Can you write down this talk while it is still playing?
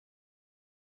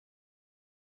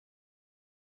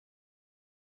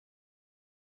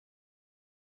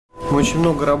очень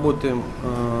много работаем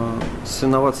с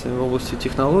инновациями в области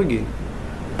технологий.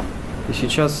 И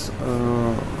сейчас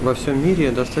во всем мире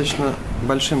достаточно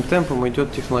большим темпом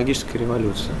идет технологическая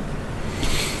революция.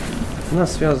 Она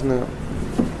связана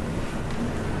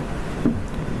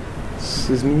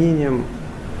с изменением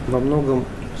во многом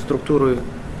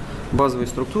базовой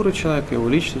структуры человека, его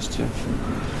личности.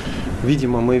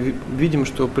 Видимо, мы видим,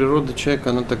 что природа человека,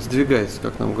 она так сдвигается,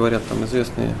 как нам говорят там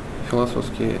известные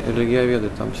философские религиоведы,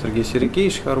 там Сергей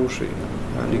Серикеевич Хороший,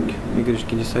 Олег Игоревич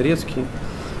Генисарецкий.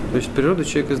 То есть природа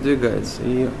человека сдвигается.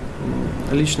 И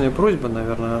личная просьба,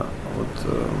 наверное,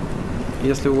 вот,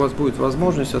 если у вас будет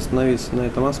возможность остановиться на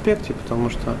этом аспекте, потому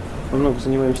что мы много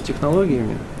занимаемся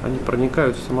технологиями, они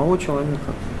проникают в самого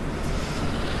человека.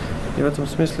 И в этом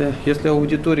смысле, если у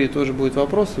аудитории тоже будут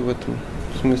вопросы в этом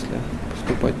смысле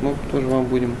поступать, мы тоже вам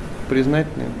будем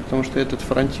признательны, потому что этот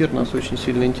фронтир нас очень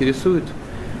сильно интересует.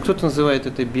 Кто-то называет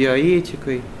это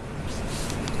биоэтикой,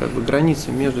 как бы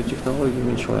границей между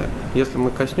технологиями и человеком. Если мы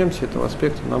коснемся этого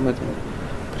аспекта, нам это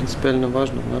принципиально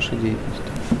важно в нашей деятельности.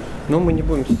 Но мы не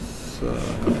будем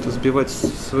как-то сбивать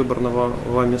с выбранного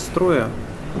вами строя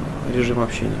режим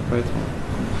общения, поэтому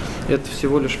это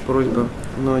всего лишь просьба,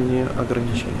 но не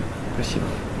ограничение. Спасибо.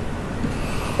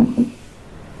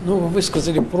 Ну, вы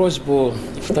высказали просьбу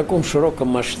в таком широком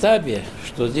масштабе,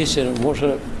 что здесь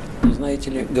можно, знаете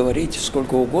ли, говорить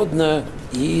сколько угодно,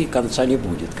 и конца не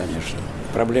будет, конечно.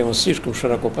 Проблема слишком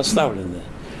широко поставленная.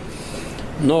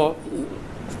 Но,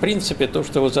 в принципе, то,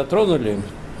 что вы затронули,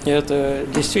 это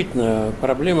действительно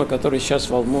проблема, которая сейчас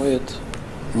волнует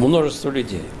множество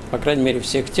людей. По крайней мере,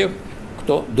 всех тех,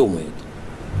 кто думает.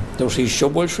 Потому что еще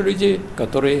больше людей,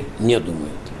 которые не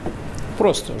думают.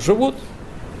 Просто живут,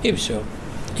 и все.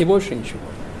 И больше ничего.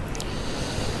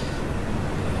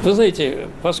 Вы знаете,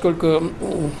 поскольку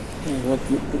вот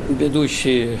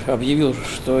ведущий объявил,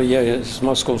 что я из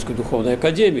Московской духовной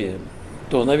академии,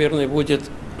 то, наверное, будет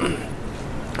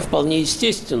вполне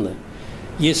естественно,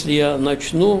 если я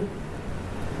начну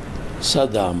с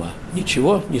Адама.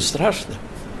 Ничего, не страшно.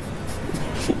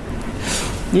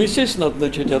 Ну, естественно, надо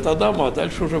начать от Адама, а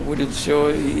дальше уже будет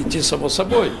все идти само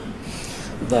собой.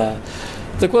 Да.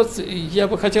 Так вот, я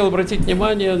бы хотел обратить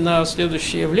внимание на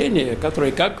следующее явление,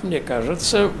 которое, как мне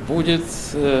кажется, будет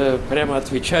прямо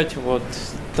отвечать вот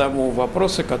тому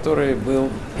вопросу, который был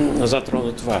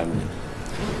затронут вами.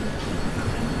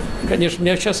 Конечно,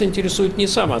 меня сейчас интересует не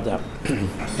сам Адам,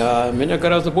 а меня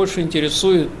гораздо больше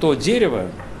интересует то дерево,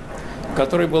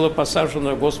 которое было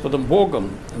посажено Господом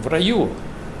Богом в раю,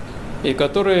 и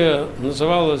которое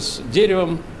называлось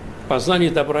деревом познания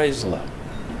добра и зла.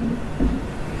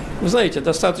 Вы знаете,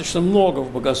 достаточно много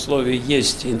в богословии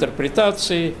есть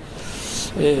интерпретаций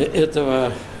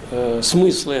этого,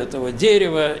 смысла этого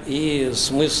дерева и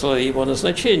смысла его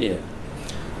назначения.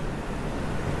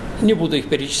 Не буду их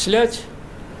перечислять,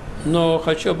 но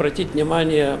хочу обратить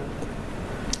внимание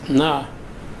на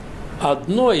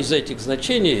одно из этих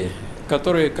значений,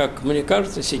 которое, как мне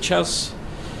кажется, сейчас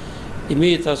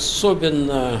имеет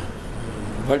особенно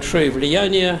большое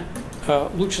влияние,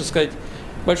 лучше сказать,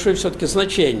 большое все-таки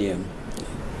значение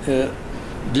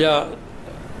для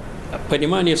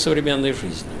понимания современной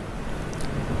жизни.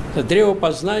 Это древо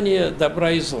познания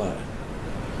добра и зла.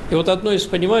 И вот одно из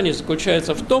пониманий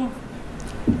заключается в том,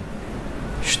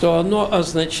 что оно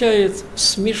означает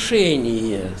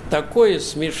смешение, такое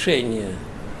смешение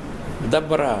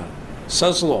добра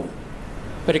со злом,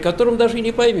 при котором даже и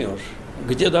не поймешь,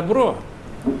 где добро,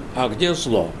 а где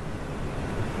зло.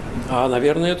 А,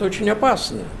 наверное, это очень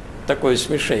опасно, такое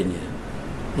смешение.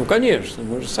 Ну, конечно,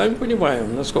 мы же сами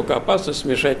понимаем, насколько опасно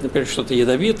смешать, например, что-то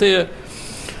ядовитое,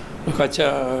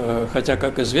 хотя,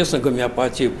 как известно,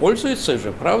 гомеопатией пользуется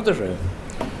же, правда же,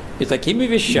 и такими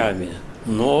вещами.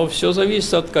 Но все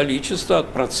зависит от количества, от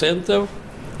процентов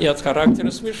и от характера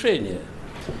смешения.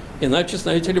 Иначе,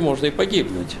 знаете ли, можно и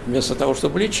погибнуть, вместо того,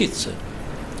 чтобы лечиться.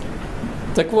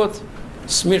 Так вот,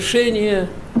 смешение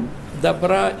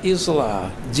добра и зла,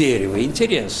 дерево,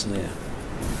 интересное.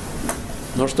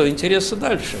 Но что интересно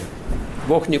дальше?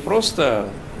 Бог не просто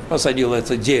посадил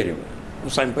это дерево. Вы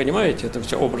сами понимаете, это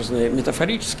все образные,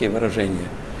 метафорические выражения.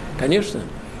 Конечно,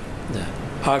 да.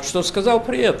 А что сказал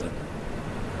при этом?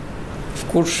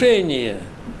 Вкушение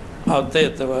от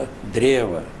этого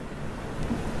древа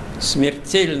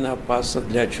смертельно опасно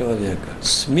для человека.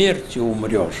 Смертью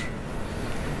умрешь,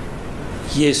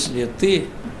 если ты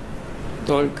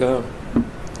только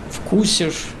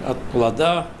вкусишь от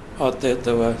плода от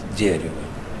этого дерева.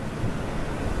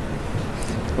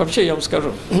 Вообще, я вам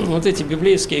скажу, вот эти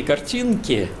библейские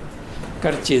картинки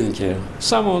с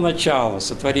самого начала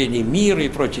сотворения мира и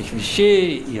прочих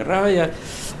вещей, и рая,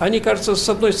 они, кажется, с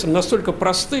одной стороны, настолько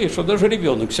простые, что даже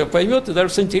ребенок все поймет и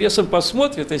даже с интересом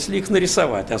посмотрит, если их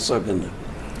нарисовать особенно.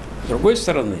 С другой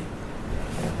стороны,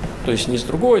 то есть не с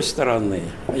другой стороны,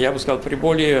 я бы сказал, при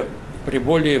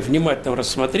более внимательном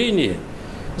рассмотрении,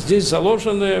 здесь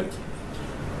заложены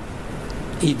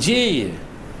идеи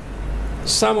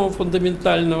самого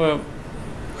фундаментального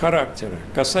характера,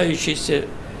 касающиеся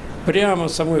прямо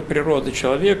самой природы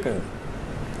человека,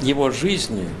 его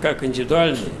жизни, как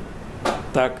индивидуальной,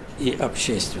 так и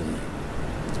общественной.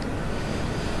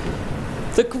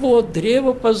 Так вот,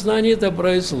 древо познания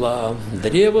добра и зла,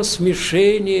 древо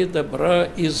смешения добра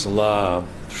и зла.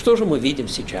 Что же мы видим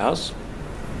сейчас?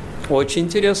 Очень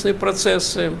интересные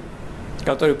процессы,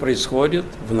 которые происходят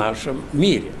в нашем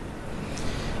мире.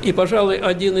 И, пожалуй,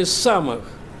 один из самых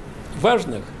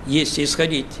важных, если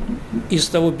исходить из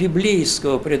того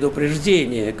библейского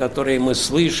предупреждения, которое мы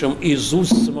слышим из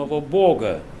уст самого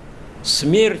Бога: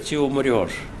 смертью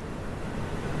умрешь,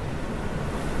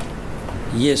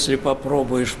 если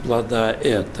попробуешь плода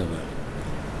этого.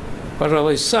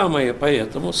 Пожалуй, самое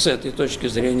поэтому, с этой точки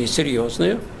зрения,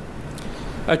 серьезное,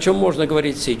 о чем можно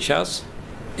говорить сейчас,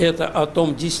 это о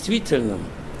том действительном,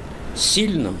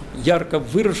 сильном, ярко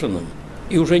выраженном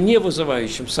и уже не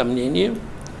вызывающем сомнения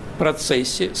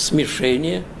процессе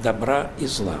смешения добра и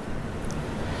зла.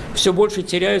 Все больше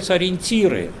теряются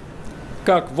ориентиры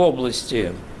как в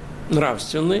области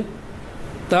нравственной,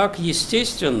 так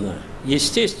естественно,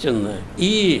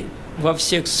 и во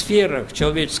всех сферах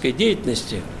человеческой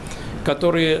деятельности,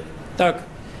 которые так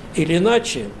или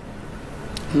иначе,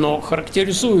 но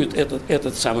характеризуют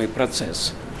этот самый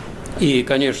процесс. И,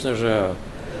 конечно же,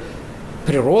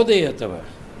 природа этого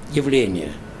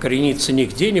явления коренится не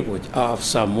где-нибудь, а в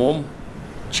самом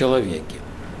человеке.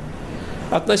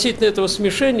 Относительно этого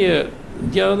смешения,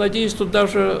 я надеюсь, тут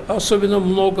даже особенно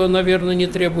много, наверное, не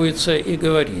требуется и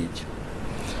говорить.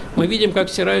 Мы видим, как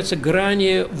стираются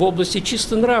грани в области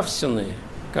чисто нравственной,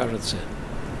 кажется.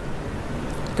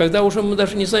 Когда уже мы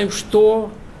даже не знаем, что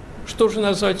же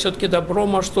назвать все-таки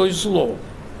добром, а что и злом.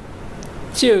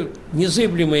 Те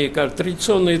незыблемые, как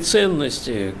традиционные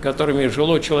ценности, которыми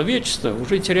жило человечество,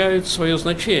 уже теряют свое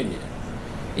значение.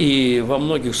 И во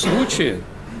многих случаях,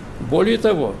 более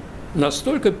того,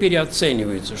 настолько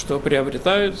переоцениваются, что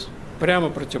приобретают прямо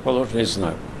противоположный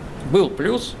знак. Был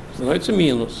плюс, становится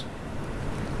минус.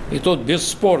 И тот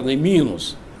бесспорный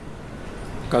минус,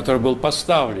 который был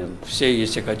поставлен все,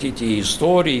 если хотите, и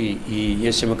истории, и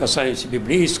если мы касаемся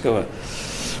библейского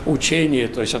учения,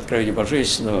 то есть откровения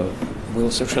божественного, был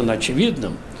совершенно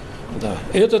очевидным, да,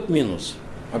 этот минус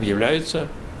объявляется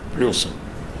плюсом.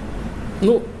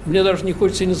 Ну, мне даже не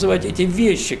хочется называть эти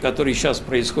вещи, которые сейчас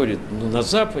происходят на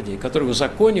Западе, которые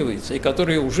узакониваются, и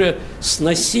которые уже с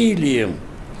насилием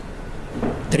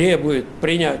требуют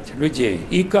принять людей.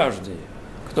 И каждый,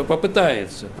 кто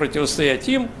попытается противостоять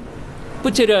им,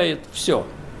 потеряет все.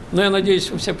 Но я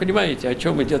надеюсь, вы все понимаете, о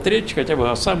чем идет речь, хотя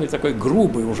бы о самой такой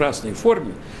грубой, ужасной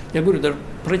форме. Я говорю, даже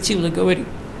противно говорить.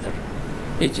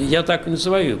 Эти, я так и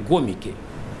называю, гомики.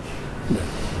 Да.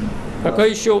 Пока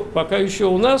еще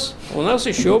у нас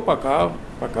еще пока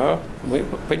мы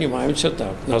понимаем все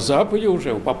так. На Западе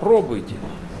уже, попробуйте.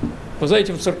 Вы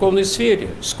знаете, в церковной сфере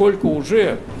сколько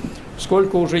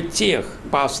уже тех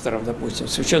пасторов, допустим,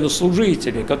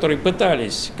 священнослужителей, которые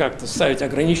пытались как-то ставить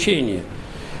ограничения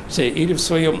или в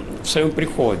своем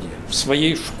приходе, в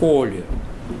своей школе,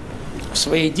 в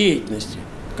своей деятельности,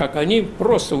 как они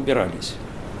просто убирались.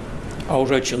 А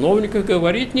уже о чиновниках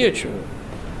говорить нечего.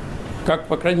 Как,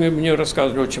 по крайней мере, мне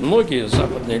рассказывали очень многие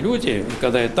западные люди,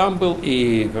 когда я там был,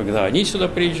 и когда они сюда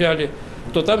приезжали,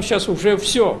 то там сейчас уже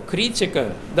все,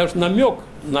 критика, даже намек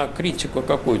на критику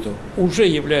какую-то, уже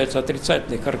является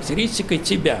отрицательной характеристикой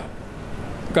тебя,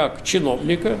 как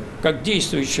чиновника, как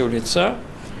действующего лица,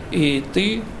 и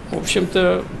ты, в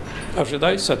общем-то,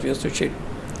 ожидай соответствующей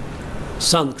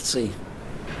санкций.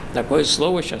 Такое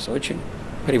слово сейчас очень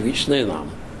привычное нам.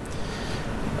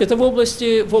 Это в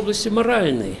области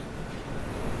моральной.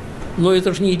 Но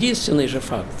это же не единственный же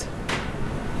факт.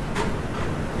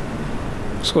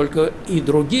 Сколько и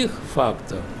других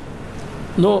фактов.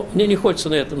 Но мне не хочется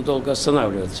на этом долго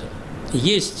останавливаться.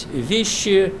 Есть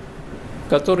вещи,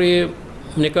 которые,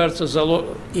 мне кажется,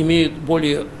 имеют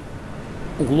более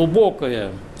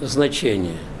глубокое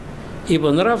значение.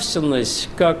 Ибо нравственность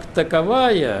как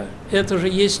таковая, это же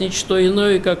есть ничто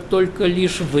иное, как только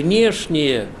лишь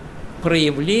внешнее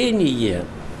проявление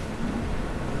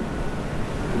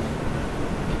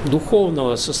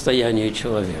духовного состояния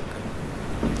человека,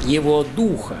 его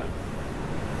духа.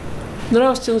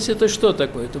 Нравственность – это что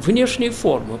такое? Это внешняя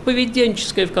форма,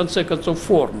 поведенческая, в конце концов,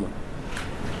 форма.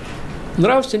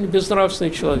 Нравственный,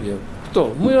 безнравственный человек.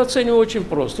 Кто? Мы оцениваем очень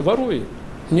просто. Ворует?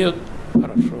 Нет.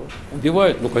 Хорошо.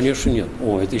 Убивает? Ну, конечно, нет.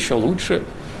 О, это еще лучше.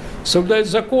 Соблюдает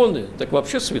законы? Так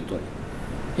вообще святой.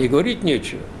 И говорить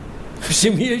нечего. В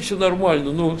семье еще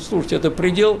нормально. Ну, слушайте, это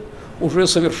предел уже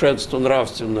совершенства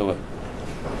нравственного.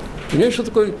 Понимаете,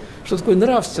 что такое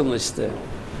нравственность-то?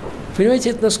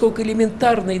 Понимаете, это насколько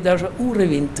элементарный даже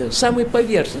уровень-то, самый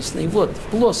поверхностный, вот,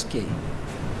 плоский.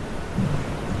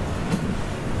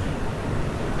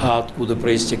 А откуда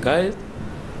проистекает?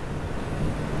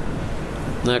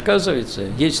 Но оказывается,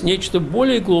 есть нечто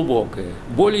более глубокое,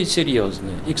 более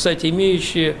серьезное, и, кстати,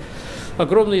 имеющее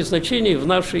огромное значение в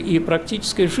нашей и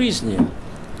практической жизни.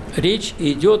 Речь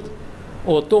идет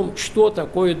о том, что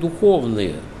такое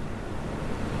духовное.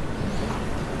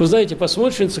 Вы знаете,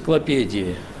 посмотришь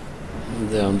энциклопедии,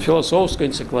 да, философская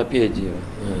энциклопедия,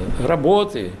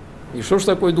 работы, и что же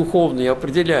такое духовное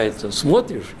определяется.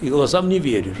 Смотришь и глазам не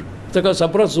веришь. Такая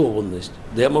образованность.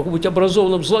 Да я могу быть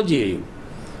образованным злодеем.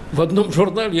 В одном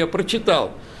журнале я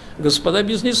прочитал: господа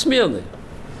бизнесмены,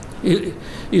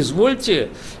 извольте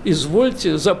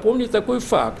запомнить такой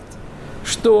факт,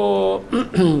 что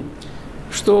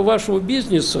вашему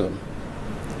бизнесу,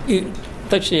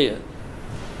 точнее,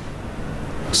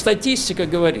 статистика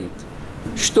говорит,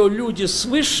 что люди с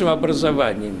высшим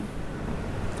образованием,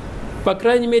 по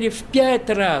крайней мере, в 5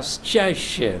 раз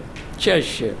чаще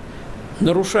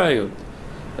нарушают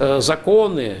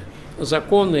законы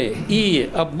и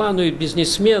обманывают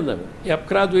бизнесменов, и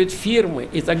обкрадывают фирмы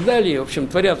и так далее, в общем,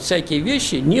 творят всякие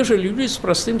вещи, нежели люди с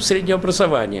простым средним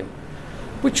образованием.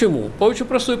 Почему? По очень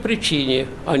простой причине.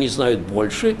 Они знают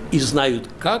больше и знают,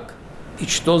 как и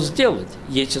что сделать,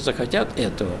 если захотят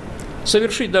этого.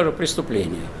 Совершить даже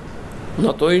преступление.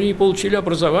 На то и не получили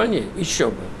образование, еще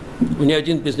бы. Мне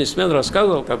один бизнесмен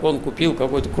рассказывал, как он купил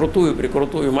какую-то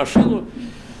крутую машину,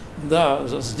 да,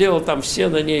 сделал там все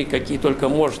на ней, какие только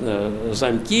можно,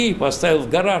 замки, поставил в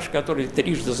гараж, который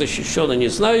трижды защищен, не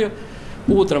знаю.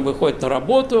 Утром выходит на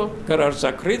работу, гараж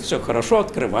закрыт, все хорошо,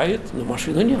 открывает, но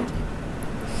машины нет.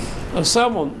 А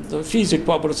сам он физик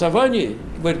по образованию,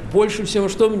 говорит, больше всего,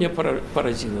 что меня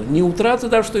поразило, не утрата,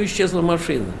 да, что исчезла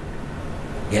машина.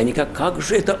 Как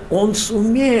же это он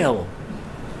сумел?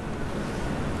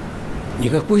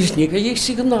 Никаких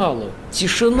сигналов,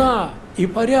 тишина и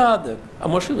порядок, а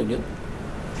машины нет.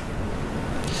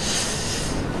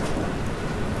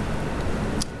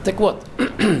 Так вот,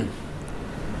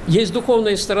 есть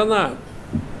духовная сторона,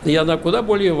 и она куда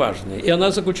более важная, и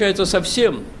она заключается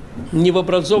совсем не в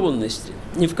образованности,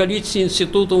 не в количестве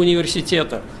института,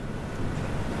 университета,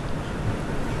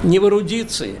 не в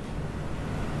эрудиции,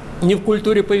 не в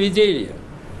культуре поведения,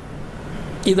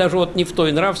 и даже вот не в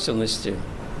той нравственности,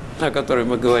 о которой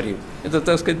мы говорим. Это,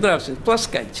 так сказать, нравственность,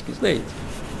 плоскальчики, знаете.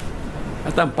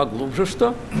 А там поглубже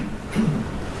что?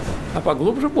 А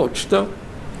поглубже вот что.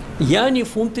 Я не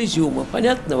фунт изюма.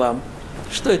 Понятно вам?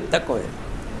 Что это такое?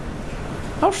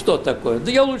 А что такое? Да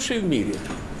я лучший в мире.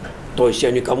 То есть я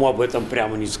никому об этом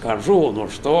прямо не скажу, ну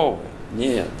что вы.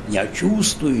 Нет, я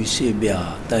чувствую себя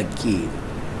таким.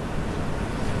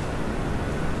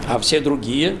 А все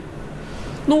другие?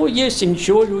 Ну, есть и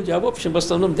ничего люди, а в общем, в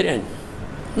основном дрянь.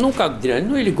 Ну, как дрянь?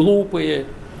 Ну, или глупые,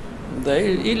 да,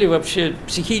 или вообще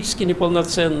психически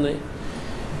неполноценные,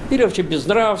 или вообще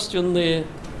безнравственные.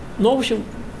 Ну, в общем,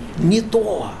 не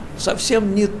то,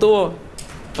 совсем не то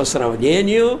по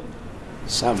сравнению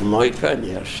со мной,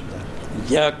 конечно.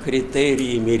 Я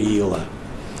критерии мерила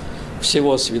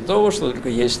всего святого, что только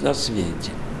есть на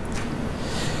свете.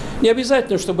 Не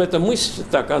обязательно, чтобы эта мысль,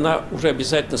 так, она уже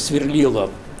обязательно сверлила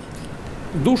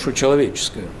душу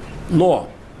человеческую, но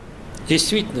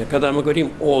действительно, когда мы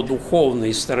говорим о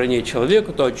духовной стороне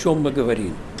человека, то о чем мы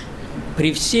говорим?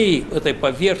 При всей этой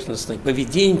поверхностной,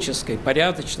 поведенческой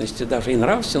порядочности, даже и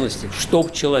нравственности, что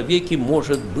в человеке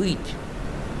может быть,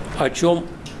 о чем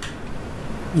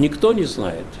никто не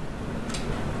знает,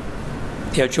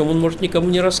 и о чем он, может, никому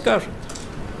не расскажет.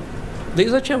 Да и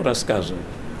зачем рассказывать?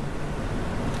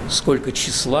 Сколько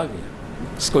тщеславия,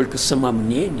 сколько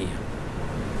самомнения,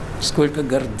 сколько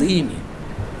гордыни,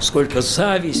 сколько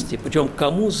зависти, причем к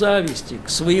кому зависти? К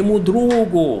своему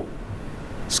другу,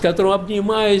 с которым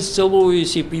обнимаюсь,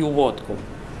 целуюсь и пью водку.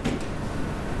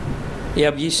 И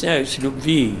объясняюсь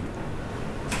любви.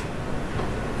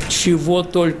 Чего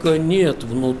только нет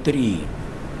внутри,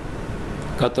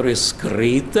 которое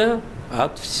скрыто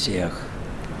от всех.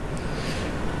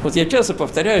 Вот я часто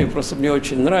повторяю, просто мне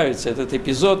очень нравится этот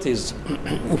эпизод из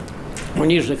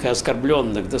 «Униженных и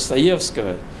оскорбленных»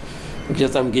 Достоевского, где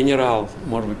там генерал,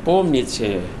 может быть,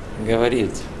 помните,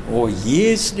 говорит: «О,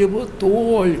 если бы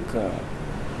только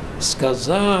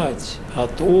сказать о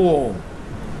том,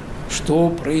 что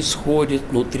происходит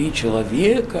внутри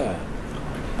человека,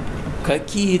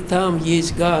 какие там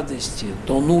есть гадости,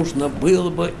 то нужно было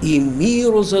бы и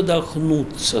миру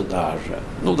задохнуться даже.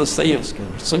 Ну, Достоевский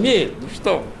сумеет, ну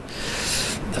что?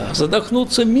 Да,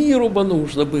 задохнуться миру бы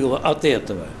нужно было от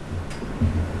этого.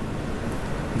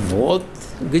 Вот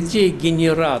где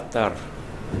генератор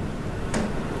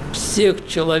всех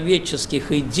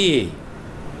человеческих идей,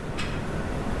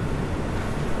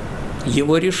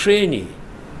 его решений,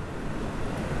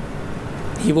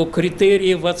 его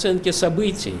критериев в оценке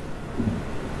событий,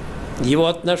 его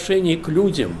отношений к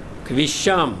людям, к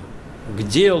вещам, к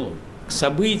делу, к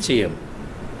событиям.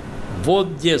 Вот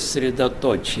где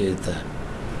средоточие-то.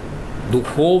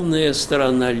 Духовная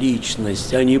сторона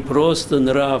личности, а не просто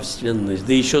нравственность,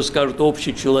 да еще скажут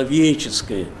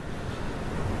общечеловеческая.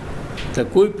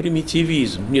 Такой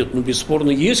примитивизм. Нет, ну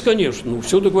бесспорно есть, конечно, ну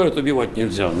все говорят, убивать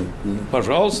нельзя. Ну,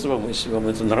 пожалуйста вам, если вам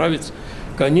это нравится.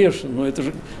 Конечно, но это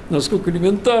же насколько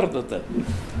элементарно-то.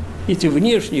 Эти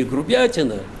внешние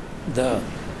грубятины, да,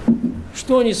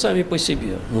 что они сами по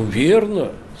себе? Ну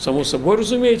верно, само собой,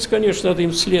 разумеется, конечно, надо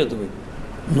им следовать.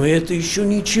 Но это еще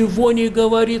ничего не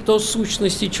говорит о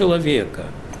сущности человека.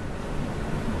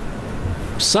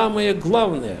 Самое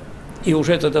главное, и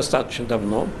уже это достаточно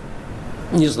давно,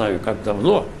 не знаю, как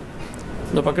давно,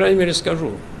 но, по крайней мере,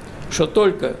 скажу, что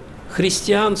только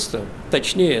христианство,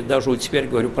 точнее, даже вот теперь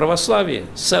говорю, православие,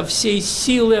 со всей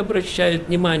силой обращает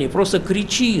внимание, просто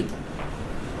кричит.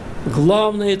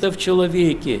 Главное это в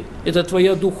человеке, это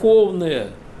твое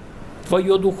духовное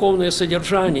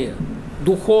содержание,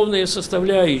 духовная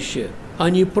составляющая, а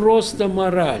не просто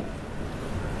мораль.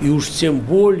 И уж тем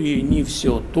более не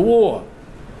все то,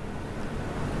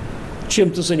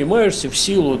 чем ты занимаешься в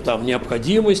силу там,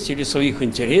 необходимости или своих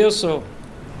интересов,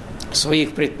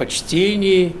 своих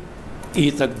предпочтений и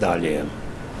так далее.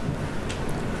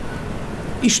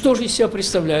 И что же из себя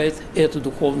представляет это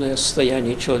духовное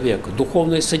состояние человека,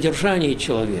 духовное содержание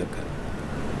человека?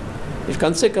 И в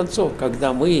конце концов,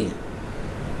 когда мы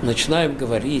начинаем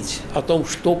говорить о том,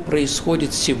 что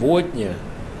происходит сегодня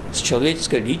с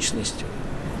человеческой личностью,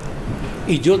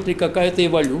 идет ли какая-то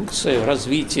эволюция в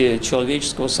развитии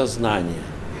человеческого сознания,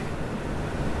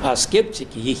 а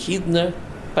скептики ехидно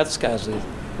подсказывают,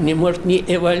 может не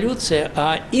эволюция,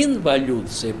 а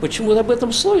инволюция. Почему-то об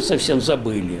этом слове совсем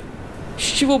забыли. С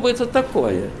чего бы это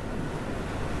такое?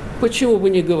 Почему бы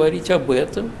не говорить об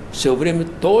этом? Все время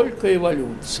только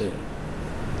эволюция.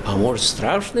 А может,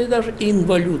 страшная даже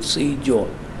инволюция идет.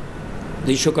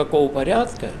 Да еще какого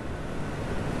порядка?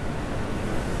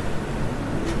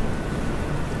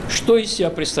 Что из себя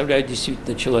представляет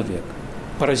действительно человек?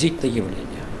 Поразительное явление.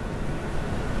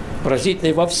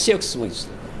 Поразительное во всех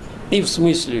смыслах. И в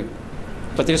смысле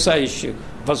потрясающих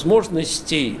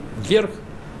возможностей вверх,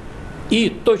 и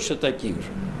точно таких же.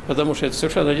 Потому что это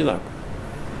совершенно одинаково.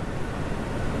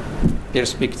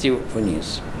 Перспектив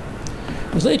вниз.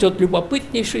 Вы знаете, вот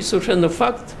любопытнейший совершенно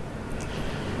факт,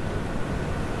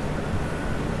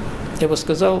 я бы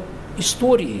сказал,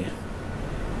 истории,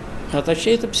 а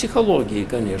точнее это психологии,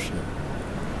 конечно.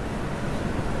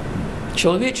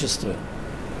 Человечество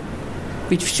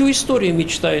ведь всю историю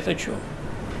мечтает о чем?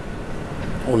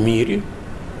 О мире,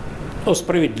 о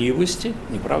справедливости,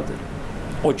 не правда ли?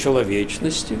 О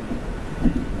человечности,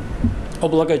 о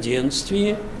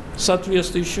благоденствии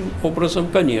соответствующим образом,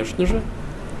 конечно же.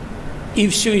 И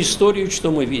всю историю,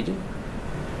 что мы видим.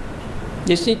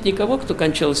 Здесь нет никого, кто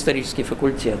кончал исторический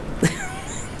факультет.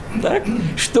 Так?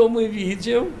 Что мы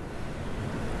видим?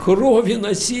 Крови,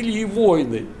 насилие и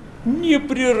войны.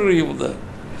 Непрерывно.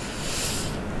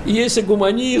 Если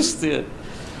гуманисты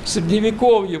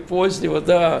Средневековья позднего,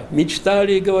 да,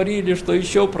 мечтали и говорили, что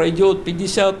еще пройдет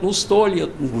 50, 100 лет,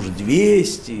 уж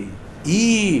 200.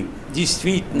 И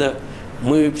действительно,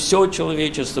 все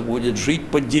человечество будет жить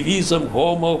под девизом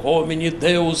 «Homo homini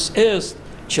Deus est»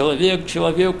 – «Человек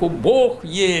человеку Бог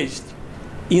есть».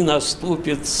 И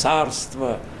наступит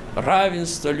царство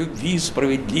равенства, любви,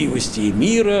 справедливости и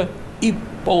мира и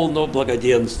полного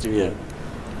благоденствия.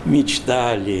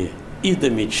 Мечтали и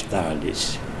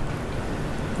домечтались.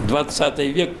 20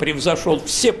 век превзошел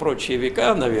все прочие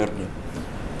века, наверное,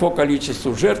 по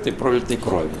количеству жертв и пролитой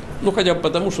крови. Ну, хотя бы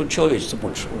потому, что человечество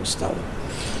больше стало.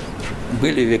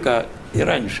 Были века и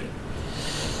раньше.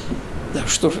 Да,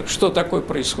 что такое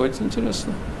происходит,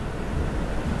 интересно?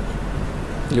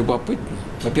 Любопытно.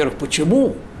 Во-первых,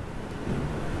 почему?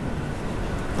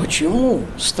 Почему?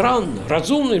 Странно.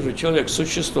 Разумный же человек,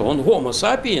 существо. Он homo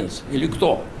sapiens или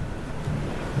кто?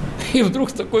 И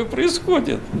вдруг такое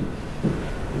происходит.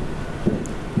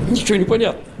 Ничего не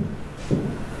понятно.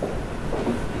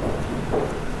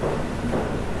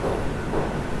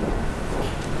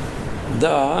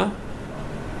 Да,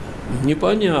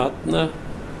 непонятно,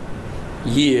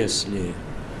 если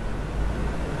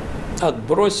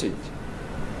отбросить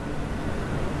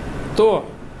то,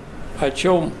 о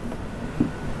чем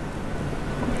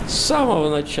с самого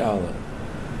начала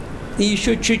и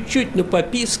еще чуть-чуть, но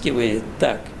попискивает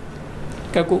так,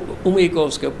 как у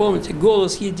Маяковского, помните,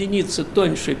 голос единицы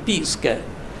тоньше писка,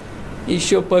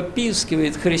 еще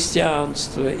попискивает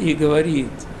христианство и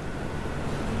говорит,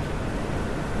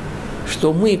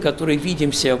 что мы, которые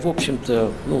видим себя, в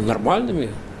общем-то, нормальными,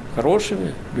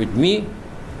 хорошими людьми,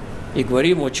 и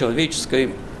говорим о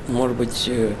человеческой, может быть,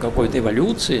 какой-то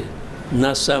эволюции,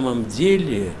 на самом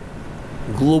деле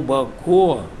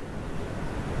глубоко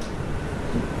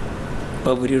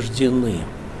повреждены.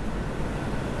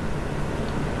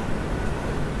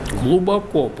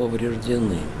 Глубоко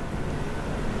повреждены.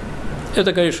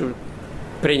 Это, конечно,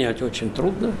 принять очень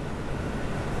трудно.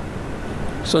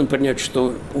 Стоит принять,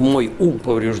 что мой ум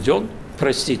поврежден.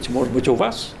 Простите, может быть, у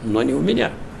вас, но не у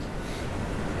меня.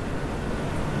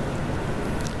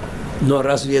 Но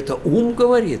разве это ум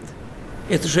говорит?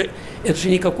 Это же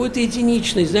не какой-то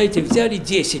единичный, знаете, взяли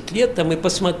 10 лет там и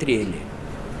посмотрели.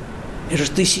 Это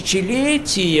же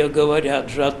тысячелетия говорят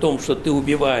же о том, что ты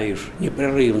убиваешь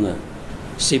непрерывно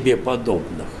себе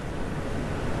подобных.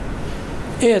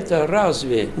 Это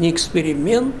разве не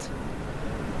эксперимент?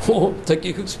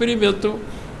 Таких экспериментов,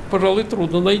 пожалуй,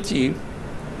 трудно найти.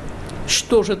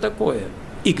 Что же такое?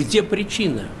 И где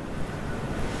причина?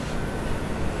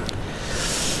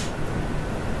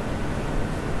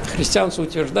 Христианство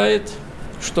утверждает,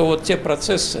 что вот те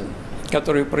процессы,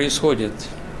 которые происходят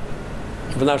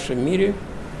в нашем мире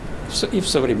и в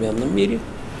современном мире,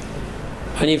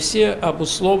 они все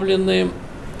обусловлены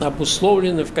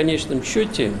в конечном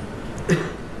счете,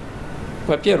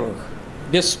 во-первых,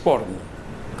 бесспорно,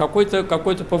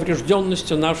 какой-то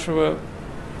поврежденностью нашего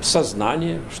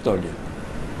сознания, что ли,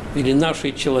 или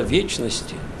нашей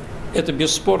человечности. Это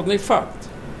бесспорный факт.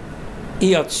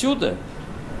 И отсюда,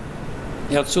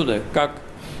 как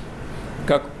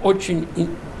очень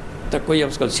такое, я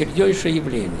бы сказал, серьезнейшее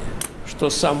явление, что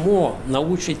само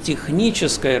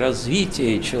научно-техническое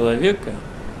развитие человека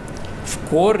в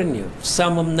корне, в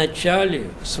самом начале,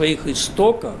 в своих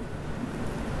истоках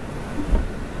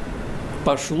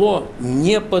пошло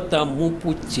не по тому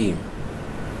пути.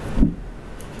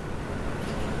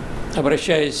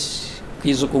 Обращаясь к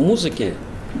языку музыки,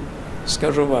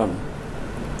 скажу вам,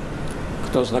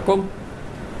 кто знаком,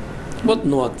 вот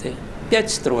ноты, 5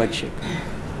 строчек,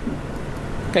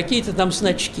 какие-то там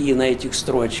значки на этих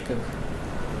строчках,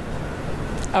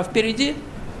 а впереди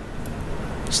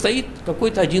стоит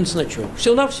какой-то один значок,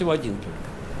 всего-навсего один только.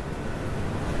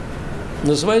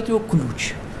 Называют его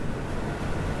ключ.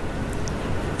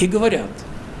 И говорят,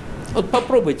 вот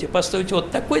попробуйте поставить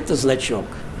вот такой-то значок,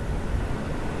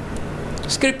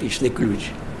 скрипичный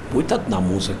ключ, будет одна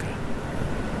музыка.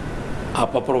 А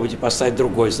попробуйте поставить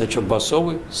другой значок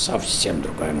басовый, совсем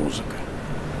другая музыка.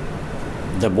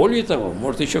 Да более того,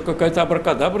 может еще какая-то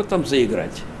абракадабра там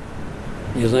заиграть.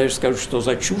 Не знаешь, скажут, что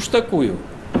за чушь такую?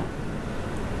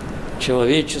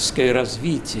 Человеческое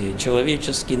развитие,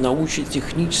 человеческий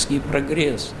научно-технический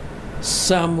прогресс с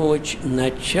самого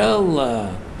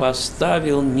начала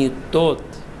поставил не тот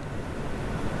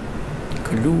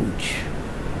ключ.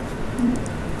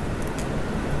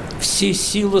 Все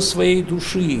силы своей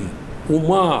души,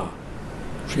 ума,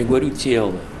 уж не говорю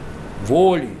тела,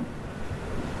 воли,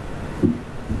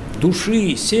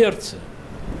 души, сердца,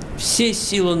 все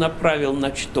силы направил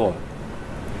на что?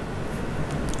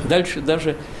 Дальше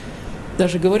даже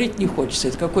говорить не хочется,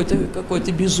 это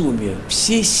какое-то безумие.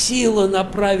 Все силы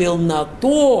направил на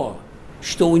то,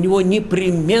 что у него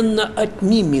непременно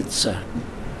отнимется.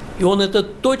 И он это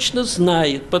точно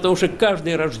знает, потому что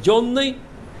каждый рожденный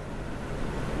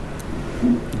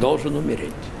должен умереть.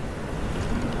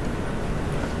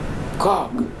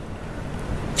 Как?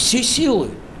 Все силы.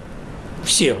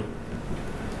 Все.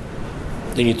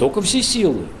 Да не только все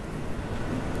силы.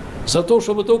 За то,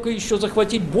 чтобы только еще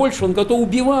захватить больше, он готов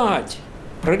убивать,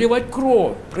 проливать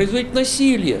кровь, производить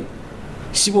насилие.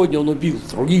 Сегодня он убил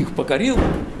других, покорил,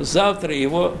 завтра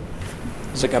его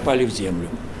закопали в землю.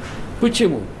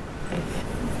 Почему?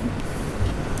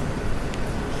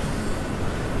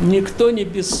 Никто не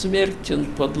бессмертен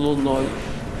под луной.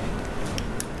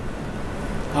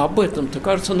 А об этом-то,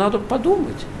 кажется, надо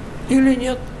подумать. Или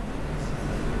нет?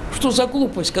 Что за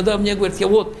глупость, когда мне говорят,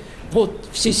 вот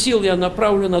все силы я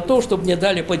направлю на то, чтобы мне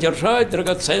дали подержать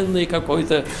драгоценный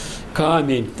какой-то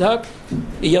камень, так?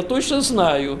 И я точно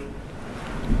знаю,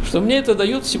 что мне это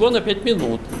дают всего на 5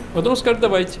 минут. Потом скажут,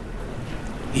 давайте.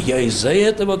 И я из-за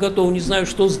этого готов, не знаю,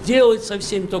 что сделать со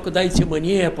всеми, только дайте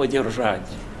мне подержать.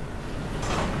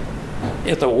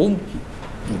 Это ум,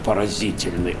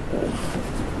 поразительный ум.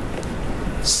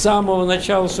 С самого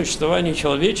начала существования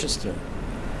человечества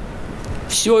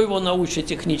все его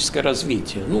научно-техническое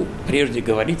развитие, прежде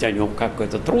говорить о нем как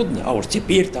это трудно, а уж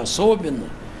теперь-то особенно,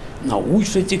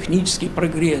 научно-технический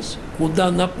прогресс, куда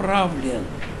направлен,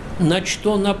 на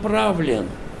что направлен,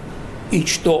 и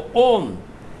что он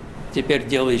теперь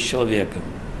делает с человеком,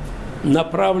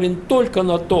 направлен только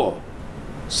на то,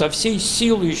 со всей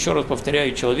силой, еще раз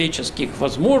повторяю, человеческих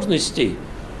возможностей,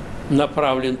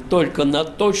 направлен только на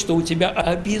то, что у тебя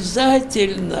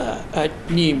обязательно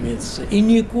отнимется, и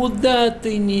никуда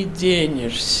ты не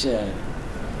денешься.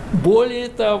 Более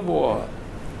того,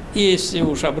 если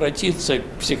уж обратиться к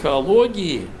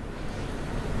психологии,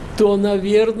 то,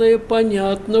 наверное,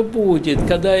 понятно будет,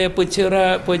 когда я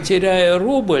потеряю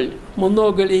рубль,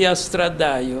 много ли я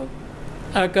страдаю,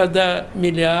 а когда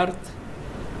миллиард,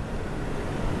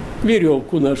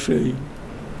 веревку на шее.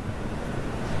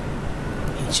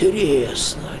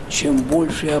 Интересно, чем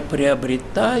больше я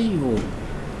приобретаю,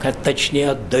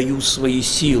 точнее отдаю свои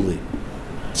силы,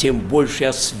 тем больше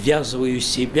я связываю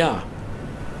себя.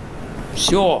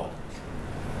 Все,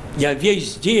 я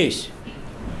весь здесь.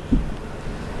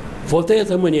 Вот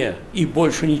это мне и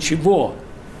больше ничего.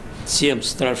 Тем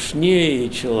страшнее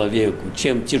человеку,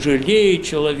 чем тяжелее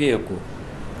человеку,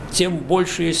 тем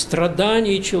больше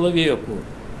страданий человеку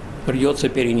придется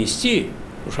перенести,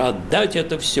 уже отдать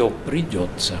это все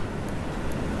придется.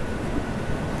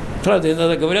 Правда,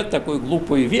 иногда говорят такую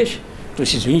глупую вещь, то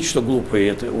есть, извините, что глупое,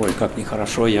 это, ой, как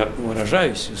нехорошо я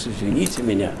выражаюсь, извините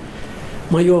меня.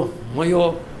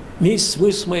 Весь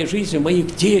смысл моей жизни в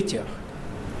моих детях.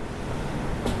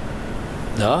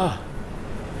 Да.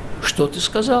 Что ты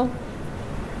сказал?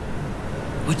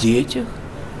 В детях?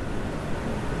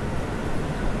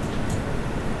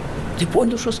 Ты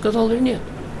понял, что сказал или нет?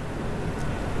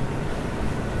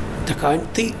 Так а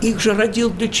ты их же родил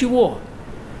для чего?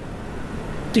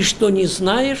 Ты что, не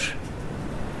знаешь,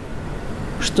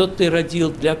 что ты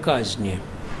родил для казни?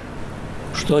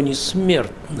 Что они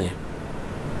смертны?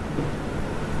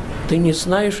 Ты не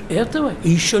знаешь этого? И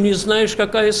еще не знаешь,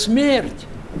 какая смерть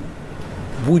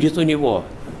будет у него.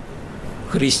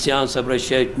 Христианцы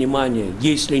обращают внимание,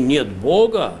 если нет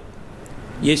Бога,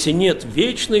 если нет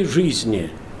вечной жизни,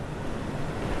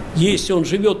 если он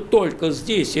живет только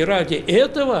здесь и ради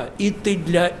этого, и ты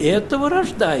для этого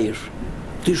рождаешь,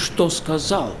 ты что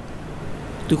сказал?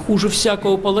 Ты хуже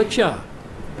всякого палача.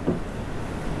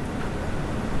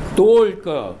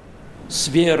 Только с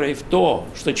верой в то,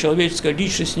 что человеческая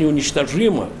личность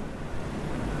неуничтожима,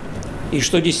 и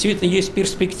что действительно есть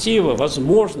перспектива,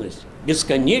 возможность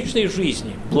бесконечной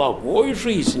жизни, благой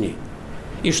жизни,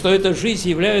 и что эта жизнь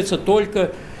является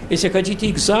только, если хотите,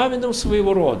 экзаменом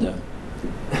своего рода,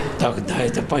 тогда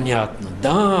это понятно.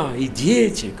 Да, и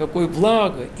дети, какое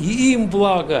благо, и им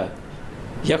благо.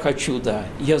 Я хочу, да,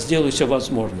 я сделаю все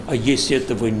возможное. А если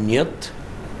этого нет,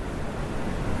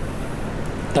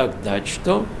 тогда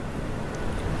что?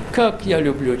 Как я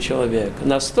люблю человека,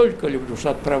 настолько люблю,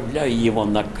 что отправляю его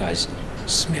на казнь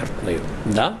смертную.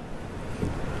 Да?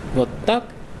 Вот так.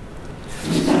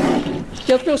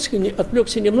 Я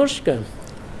отвлекся немножечко,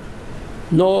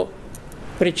 но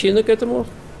причина к этому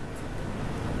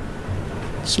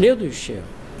следующая.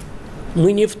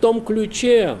 Мы не в том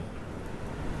ключе,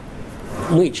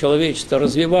 мы, человечество,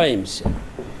 развиваемся.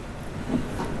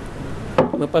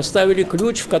 Мы поставили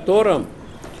ключ, в котором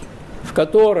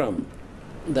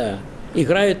да,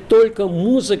 играет только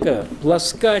музыка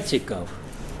плоскатиков.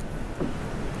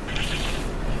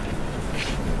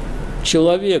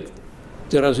 Человек,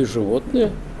 ты разве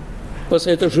животное?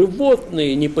 Это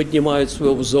животные не поднимают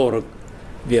своего взора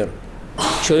вверх.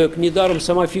 Человек недаром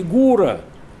сама фигура.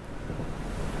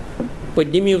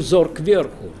 Подними взор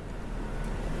кверху.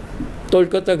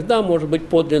 Только тогда может быть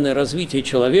подлинное развитие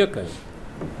человека.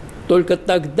 Только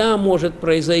тогда может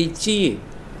произойти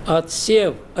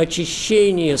отсев,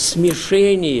 очищение,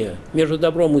 смешение между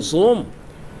добром и злом,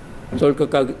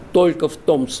 только в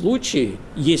том случае,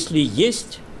 если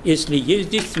есть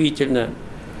действительно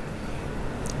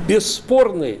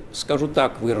бесспорный, скажу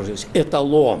так, выражусь,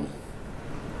 эталон.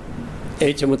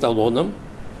 Этим эталоном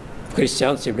в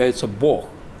христианстве является Бог.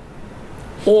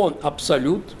 Он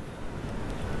абсолют,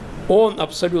 Он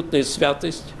абсолютная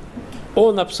святость,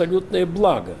 Он абсолютное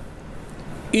благо.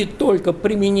 И только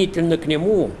применительно к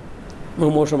Нему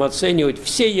мы можем оценивать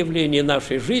все явления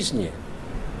нашей жизни,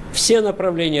 все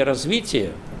направления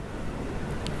развития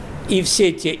и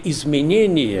все те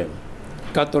изменения,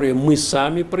 которые мы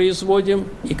сами производим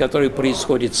и которые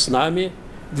происходят с нами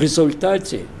в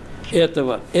результате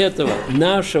этого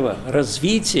нашего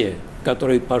развития,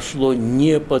 которое пошло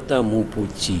не по тому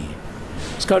пути.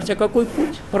 Скажете, а какой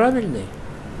путь? Правильный.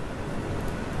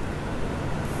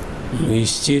 Ну,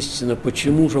 естественно,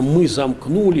 почему же мы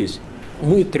замкнулись?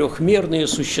 Мы трехмерные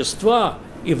существа,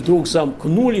 и вдруг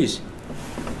замкнулись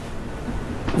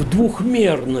в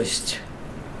двухмерность.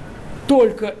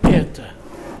 Только это.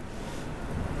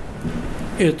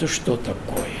 Это что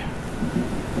такое?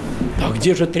 А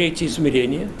где же третье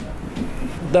измерение?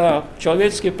 Да,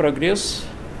 человеческий прогресс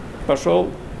пошел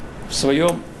в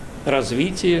своем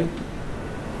развитии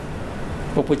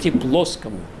по пути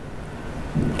плоскому,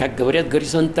 как говорят,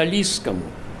 горизонталистскому.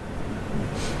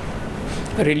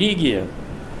 Религия,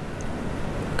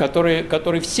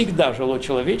 которой всегда жило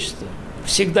человечество,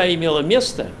 всегда имела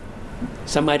место,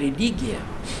 сама религия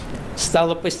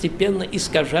стала постепенно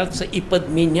искажаться и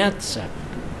подменяться.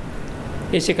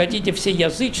 Если хотите, все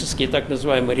языческие так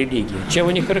называемые религии, чем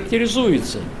они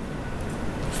характеризуются?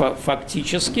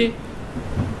 Фактически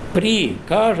при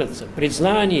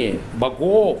признании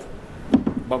богов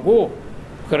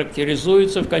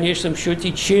характеризуется в конечном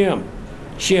счете чем?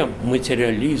 Чем?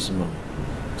 Материализмом.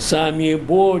 Сами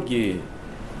боги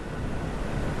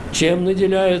чем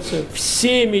наделяются?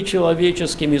 Всеми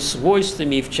человеческими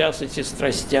свойствами и, в частности,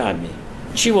 страстями.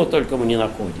 Чего только мы не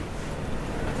находим.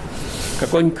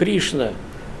 Какой-нибудь Кришна,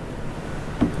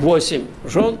 8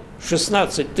 жен,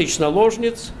 16 тысяч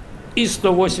наложниц и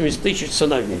 180 тысяч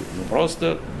сыновей. Ну,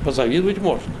 просто позавидовать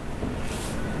можно.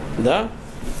 Да?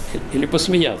 Или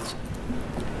посмеяться.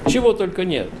 Чего только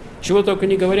нет. Чего только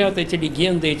не говорят эти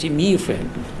легенды, эти мифы.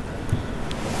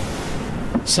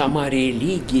 Сама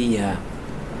религия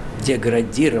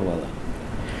деградировала.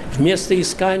 Вместо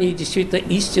искания действительно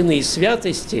истины и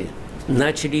святости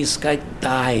начали искать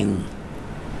тайн.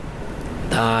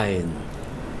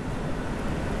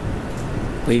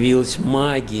 Появилась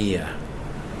магия.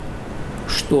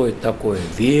 Что это такое?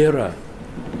 Вера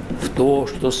в то,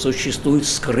 что существуют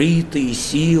скрытые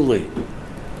силы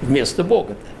вместо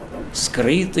Бога-то.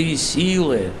 Скрытые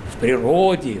силы в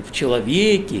природе, в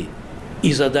человеке.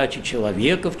 И задача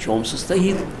человека в чем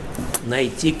состоит?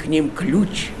 Найти к ним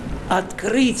ключ,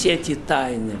 открыть эти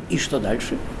тайны. И что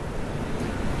дальше?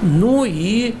 Ну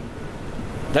и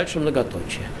дальше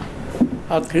многоточие.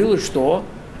 Открылось что?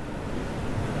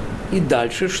 И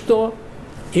дальше что?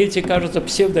 Эти, кажется,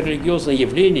 псевдорелигиозные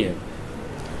явления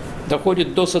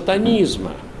доходят до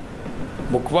сатанизма.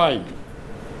 Буквально.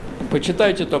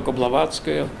 Почитайте только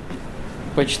Блаватскую,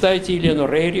 почитайте Елену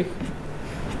Рерих.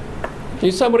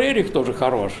 И сам Рерих тоже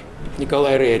хорош,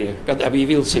 Николай Рерих, когда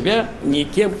объявил себя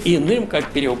никем иным,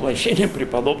 как перевоплощение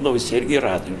преподобного Сергия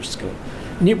Радонежского.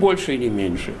 Ни больше и ни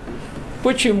меньше.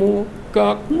 Почему?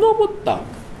 Как? Ну, вот так.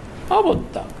 А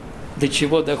вот так. До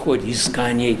чего доходит?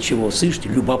 Искание чего? Слышите?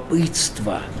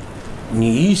 Любопытство.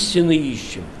 Не истины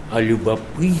ищем, а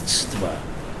любопытство.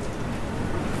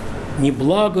 Не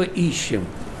благо ищем,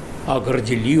 а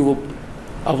горделиво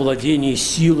овладение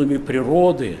силами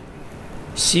природы,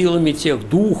 силами тех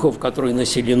духов, которым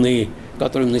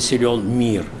населен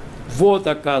мир. Вот,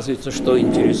 оказывается, что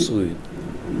интересует.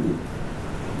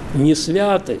 Не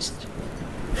святость.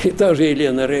 И та же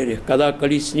Елена Рерих, когда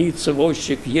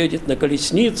возчик едет на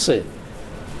колеснице,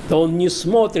 то он не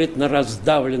смотрит на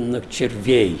раздавленных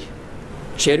червей.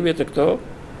 Черви – это кто?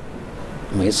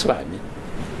 Мы с вами.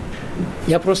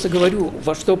 Я просто говорю,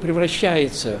 во что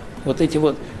превращается вот эти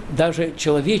вот даже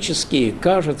человеческие,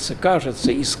 кажется,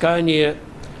 искания,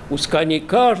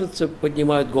 кажется,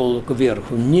 поднимают голову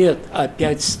кверху. Нет,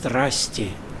 опять страсти,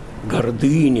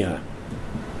 гордыня.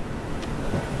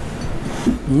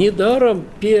 Недаром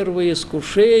первое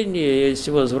искушение,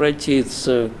 если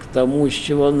возвратиться к тому, с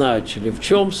чего начали, в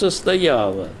чем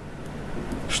состояло?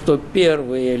 Что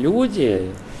первые люди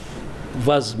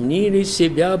возмнили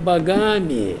себя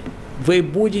богами. Вы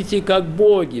будете как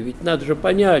боги. Ведь надо же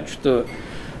понять, что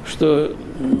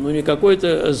не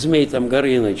какой-то змей там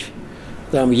Горыныч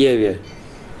там Еве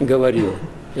говорил.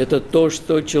 Это то,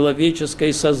 что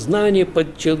человеческое сознание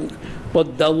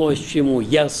поддалось чему?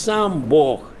 Я сам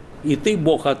Бог. И ты,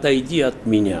 Бог, отойди от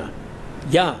меня.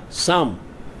 Я сам.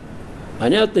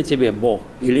 Понятно тебе, Бог,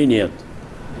 или нет?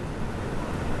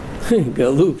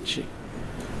 Голубчик.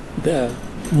 Да,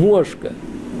 мошка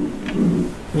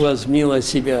возмнила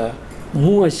себя.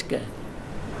 Моська,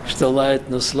 что лает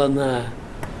на слона.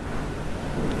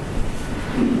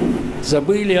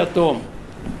 Забыли о том,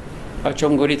 о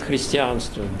чем говорит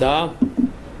христианство. Да,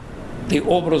 ты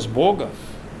образ Бога.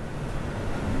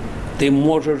 Ты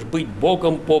можешь быть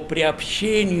Богом по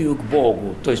приобщению к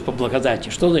Богу, то есть по благодати.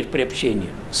 Что значит приобщение?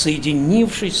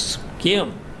 Соединившись с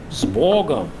кем? С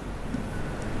Богом.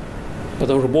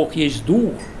 Потому что Бог есть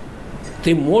Дух.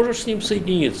 Ты можешь с Ним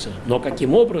соединиться, но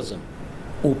каким образом?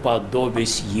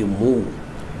 Уподобясь Ему.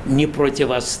 Не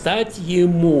противостать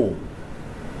Ему,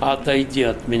 отойди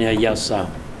от меня, я сам,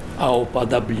 а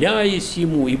уподобляясь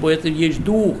Ему, ибо это есть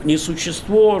Дух, не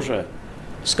существо же,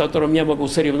 с которым я могу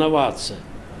соревноваться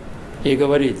и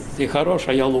говорить, ты хорош,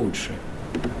 а я лучше.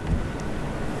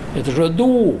 Это же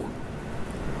Дух.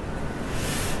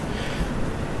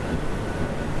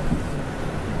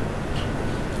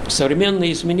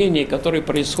 Современные изменения, которые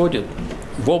происходят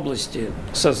в области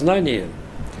сознания,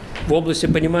 в области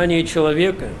понимания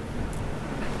человека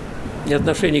и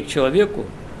отношения к человеку,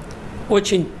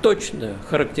 очень точно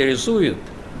характеризуют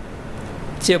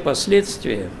те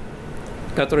последствия,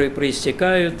 которые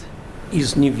проистекают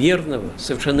из неверного,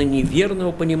 совершенно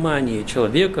неверного понимания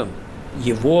человеком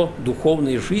его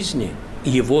духовной жизни и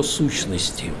его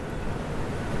сущности.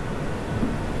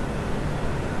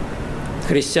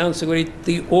 Христианство говорит,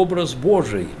 ты образ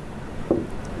Божий.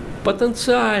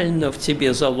 Потенциально в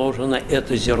тебе заложено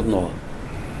это зерно.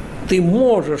 Ты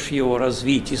можешь его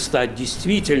развить и стать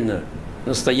действительно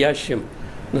настоящим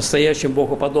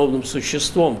богоподобным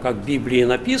существом. Как в Библии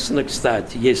написано,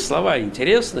 кстати, есть слова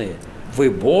интересные. Вы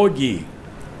боги,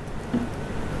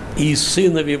 и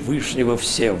сынови Вышнего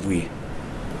все вы.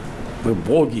 Вы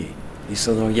боги и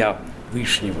сыновья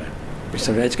Вышнего.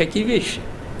 Представляете, какие вещи?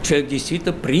 Человек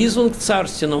действительно призван к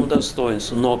царственному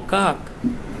достоинству. Но как?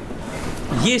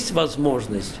 Есть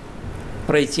возможность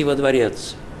пройти во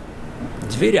дворец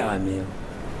дверями.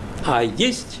 А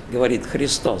есть, говорит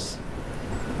Христос,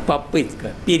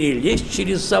 попытка перелезть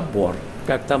через забор.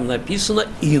 Как там написано,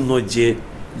 иноде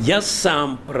я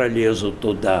сам пролезу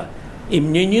туда. И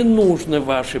мне не нужны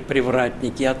ваши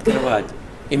привратники открывать.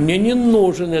 И мне не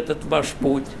нужен этот ваш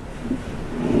путь.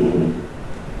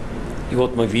 И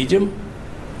вот мы видим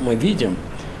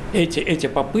эти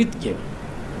попытки,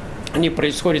 они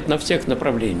происходят на всех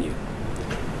направлениях.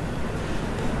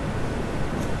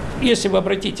 Если вы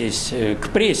обратитесь к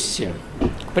прессе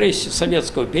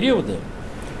советского периода,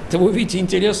 то вы увидите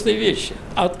интересные вещи.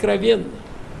 Откровенно,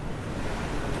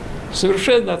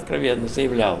 совершенно откровенно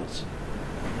заявлялось.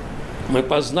 Мы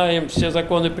познаем все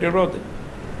законы природы.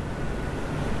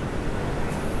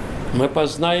 Мы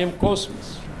познаем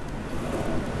космос.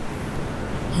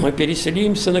 Мы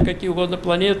переселимся на какие угодно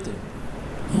планеты.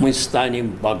 Мы станем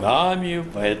богами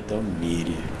в этом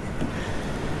мире.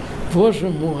 Боже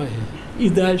мой! И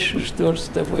дальше что же с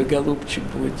тобой, голубчик,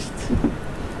 будет?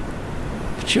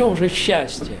 В чем же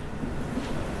счастье?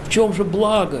 В чем же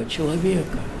благо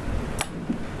человека?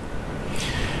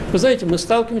 Вы знаете, мы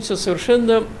сталкиваемся с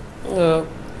совершенно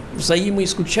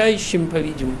взаимоисключающими,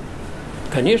 по-видимому,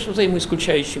 конечно,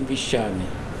 взаимоисключающими вещами.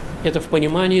 Это в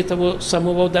понимании того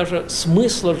самого даже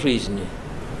смысла жизни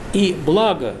и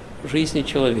блага жизни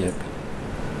человека.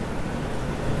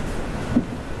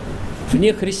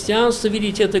 Вне христианства,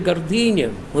 видите, это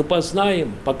гордыня. Мы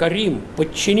познаем, покорим,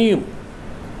 подчиним.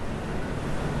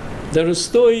 Даже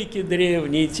стоики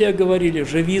древние, те говорили,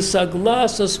 живи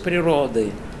согласно с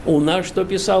природой. У нас что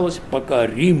писалось?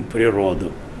 Покорим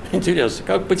природу. Интересно,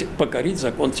 как покорить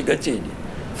закон тяготения?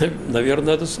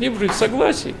 Наверное, надо с ним жить в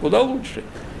согласии, куда лучше,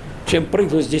 чем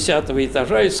прыгнуть с 10-го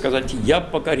этажа и сказать, я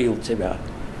покорил тебя.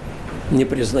 Не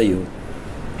признаю.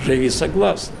 Живи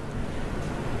согласно.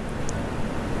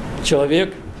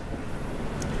 Человек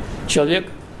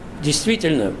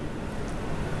действительно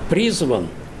призван,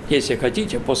 если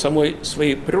хотите, по самой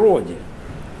своей природе,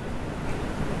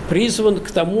 призван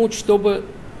к тому, чтобы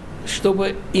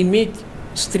иметь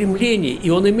стремление, и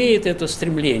он имеет это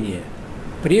стремление,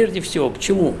 прежде всего, к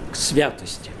чему? К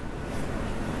святости.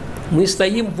 Мы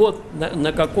стоим вот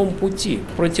на каком пути?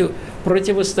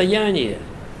 Противостояние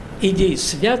идей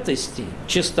святости,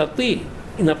 чистоты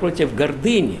и напротив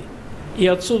гордыни. И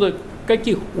отсюда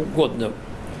каких угодно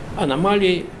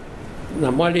аномалий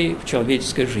в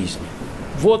человеческой жизни.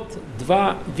 Вот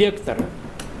два вектора,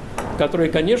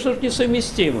 которые, конечно же,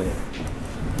 несовместимы,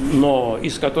 но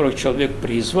из которых человек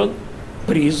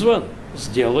призван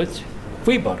сделать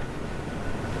выбор.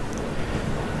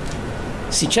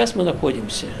 Сейчас мы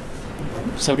находимся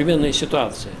в современной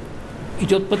ситуации.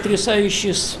 Идет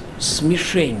потрясающее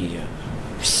смешение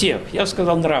всех, я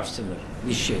сказал, нравственных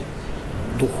вещей,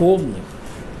 духовных.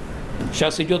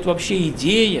 Сейчас идет вообще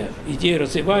идея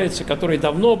развивается, которая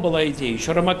давно была идеей.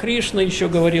 Еще Рамакришна еще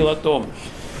говорил о том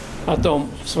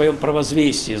в своем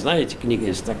 «Провозвестии», знаете, книга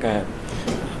есть такая,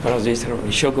 «Провозвестие»,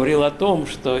 еще говорил о том,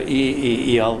 что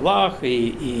и Аллах,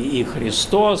 и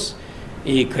Христос,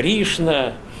 и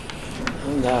Кришна,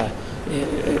 да,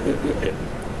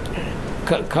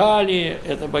 Кали,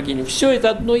 это богиня, все это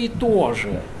одно и то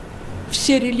же.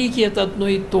 все религии – это одно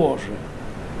и то же.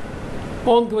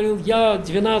 Он говорил, я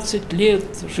 12 лет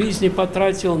жизни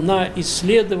потратил на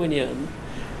исследование,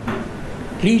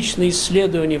 личные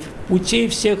исследования путей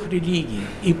всех религий,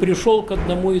 и пришел к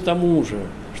одному и тому же,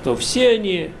 что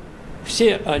все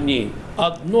они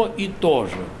одно и то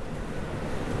же.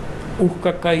 Ух,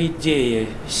 какая идея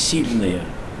сильная!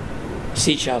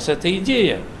 Сейчас эта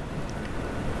идея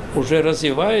уже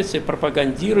развивается и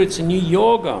пропагандируется не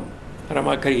йогом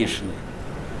Рамакришны,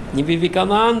 не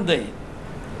Вивеканандой,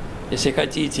 если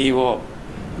хотите, его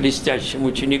блестящим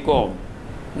учеником.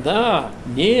 Да,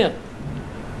 нет.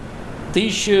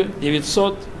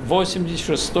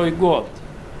 1986 год.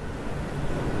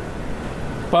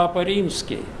 Папа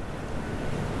Римский,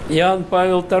 Иоанн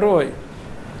Павел II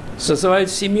созывает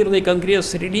Всемирный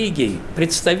конгресс религий,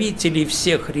 представителей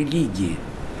всех религий.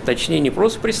 Точнее, не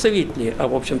просто представителей, а,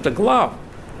 в общем-то, глав,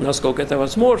 насколько это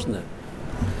возможно.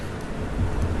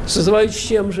 Созывают с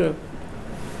чем же?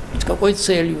 С какой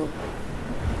целью?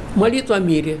 Молитва о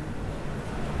мире.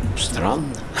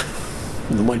 Странно.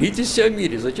 Ну, молитесь о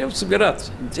мире, зачем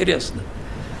собираться? Интересно.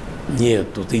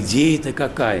 Нет, тут идея-то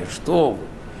какая, что вы.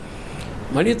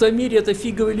 Молитва о мире – это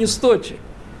фиговый листочек.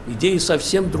 Идея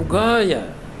совсем другая.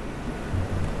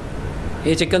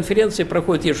 Эти конференции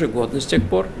проходят ежегодно с тех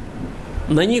пор.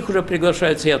 На них уже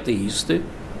приглашаются и атеисты.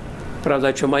 Правда,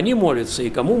 о чем они молятся и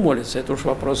кому молятся, это уж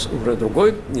вопрос уже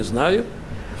другой, не знаю.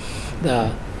 Да.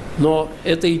 Но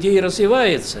эта идея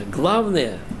развивается.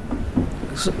 Главное,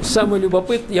 самое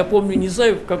любопытное, я помню, не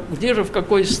знаю, где же, в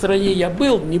какой стране я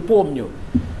был, не помню.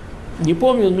 Не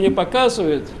помню, он мне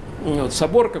показывает, вот,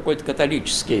 собор какой-то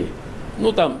католический.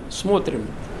 Ну, там смотрим.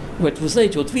 Говорит, вы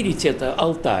знаете, вот видите, это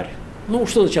алтарь. Ну,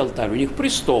 что значит алтарь? У них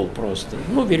престол просто.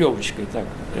 Ну, веревочкой так.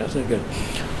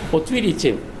 Вот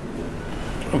видите,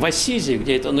 в Ассизе,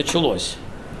 где это началось,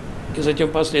 и затем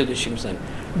последующим сами,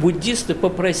 буддисты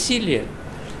попросили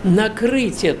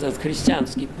накрыть этот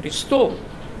христианский престол,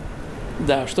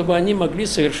 да, чтобы они могли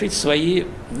совершить свои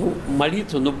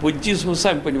молитвы. Но буддизм, вы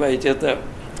сами понимаете, это,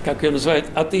 как ее называют,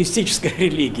 атеистическая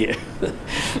религия.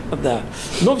 Да.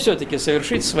 Но все-таки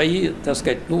совершить свои, так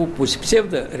сказать, пусть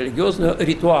псевдорелигиозные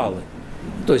ритуалы.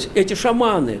 То есть эти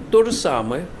шаманы то же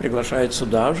самое приглашают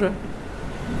сюда же.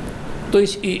 То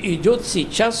есть и идет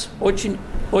сейчас очень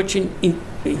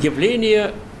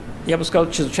явление, я бы сказал,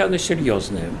 чрезвычайно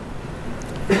серьезное.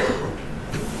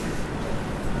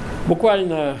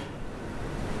 Буквально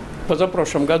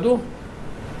позапрошлом году,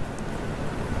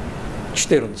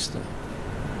 14-м,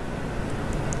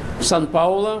 в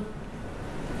Сан-Паулу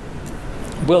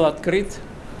был открыт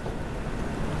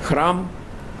храм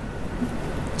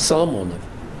Соломонов.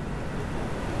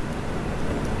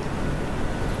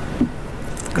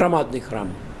 Громадный храм.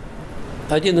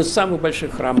 Один из самых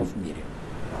больших храмов в мире.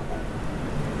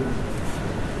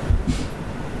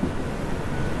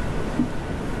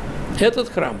 Этот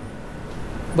храм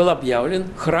был объявлен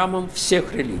храмом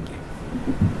всех религий.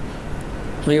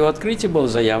 На его открытии было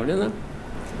заявлено,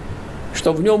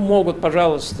 что в нем могут,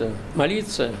 пожалуйста,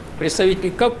 молиться представители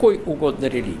какой угодно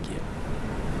религии.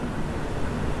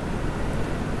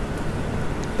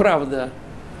 Правда,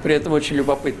 при этом очень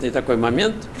любопытный такой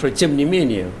момент, что, тем не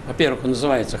менее, во-первых, он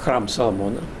называется «Храм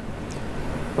Соломона»,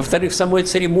 во-вторых, в самой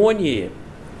церемонии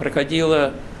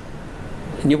проходило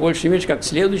не больше, не меньше, как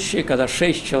следующее, когда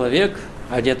 6 человек,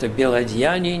 одеты в белое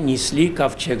одеяние, несли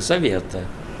ковчег завета.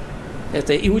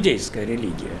 Это иудейская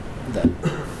религия, да.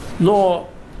 Но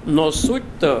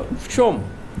суть-то в чем?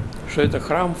 Что это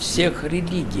храм всех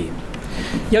религий.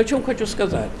 Я о чем хочу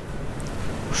сказать?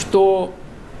 Что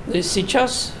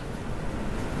сейчас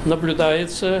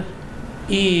наблюдается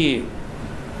и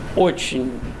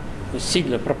очень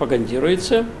сильно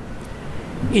пропагандируется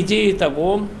идея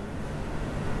того,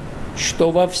 что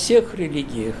во всех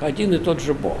религиях один и тот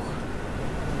же Бог.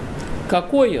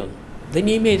 Какой он? Да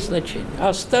не имеет значения.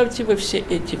 Оставьте вы все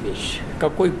эти вещи.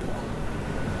 Какой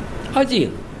Бог?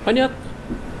 Один. Понятно?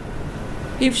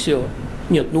 И все.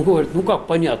 Нет, говорит, как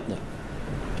понятно?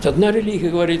 Одна религия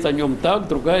говорит о нем так,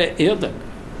 другая эдак.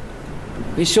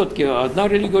 И все-таки одна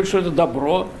религия говорит, что это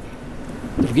добро,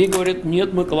 другие говорят,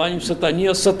 нет, мы кланяемся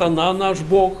сатане, сатана наш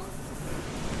Бог.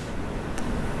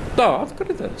 Да,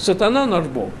 открыто, сатана наш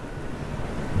Бог.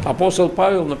 Апостол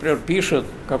Павел, например, пишет,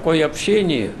 какое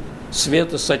общение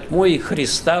света со тьмой и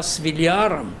Христа с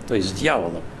Велиаром, то есть с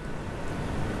дьяволом.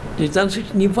 И там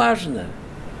не важно.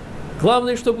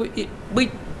 Главное, чтобы быть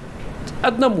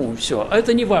одному все. А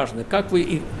это не важно, как вы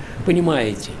и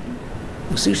понимаете.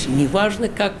 Вы слышите, не важно,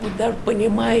 как вы даже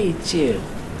понимаете.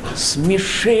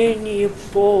 Смешение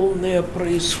полное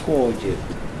происходит.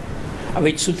 А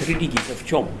ведь суть религии-то в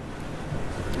чем?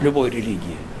 Любой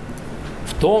религии.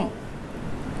 В том,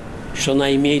 что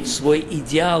она имеет свой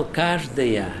идеал,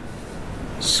 каждая,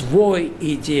 свой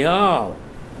идеал,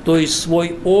 то есть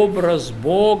свой образ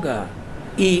Бога,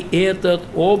 и этот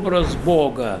образ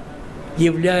Бога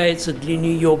является для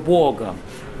нее Богом.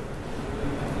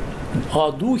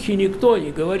 О духе никто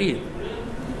не говорит.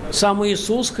 Сам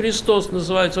Иисус Христос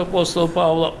называется апостолом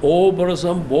Павла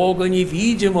образом Бога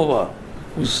невидимого.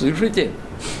 Вы слышите?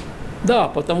 Да,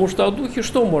 потому что о духе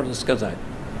что можно сказать?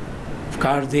 В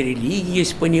каждой религии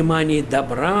есть понимание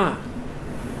добра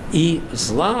и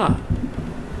зла.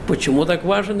 Почему так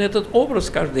важен этот образ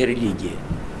каждой религии?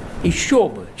 Еще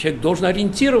бы, человек должен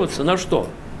ориентироваться на что?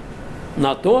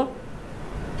 На то,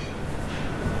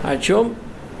 о чем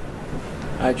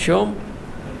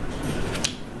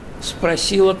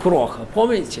спросила Кроха.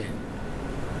 Помните?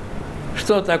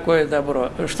 Что такое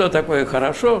добро, что такое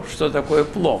хорошо, что такое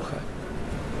плохо?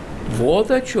 Вот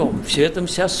о чем. В этом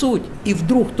вся суть. И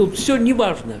вдруг тут все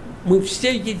неважно. Мы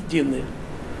все едины.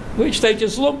 Вы считаете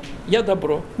злом, я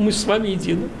добро. Мы с вами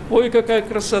едины. Ой, какая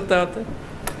красота-то.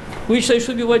 Вы считаете,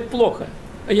 что убивать плохо,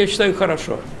 а я считаю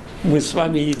хорошо. Мы с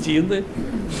вами едины.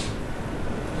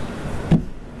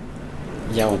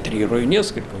 Я утрирую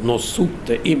несколько, но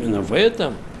суть-то именно в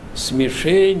этом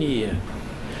смешении.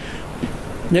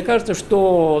 Мне кажется,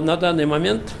 что на данный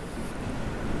момент,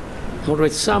 может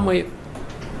быть, самой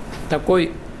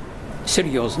такой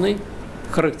серьезной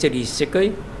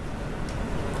характеристикой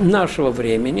нашего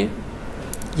времени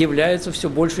является все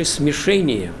большее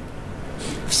смешение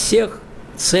всех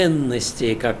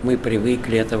ценностей, как мы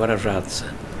привыкли это выражаться,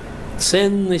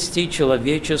 ценностей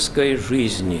человеческой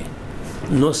жизни.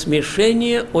 Но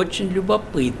смешение очень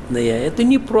любопытное. Это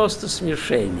не просто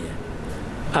смешение,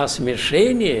 а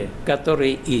смешение,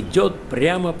 которое идет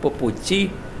прямо по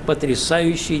пути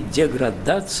потрясающей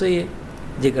деградации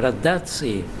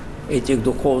этих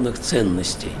духовных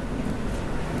ценностей.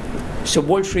 Все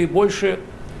больше и больше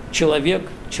человек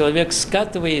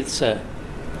скатывается,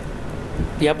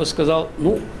 я бы сказал,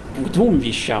 к двум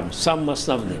вещам, самым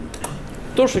основным.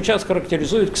 То, что сейчас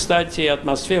характеризует, кстати,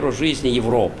 атмосферу жизни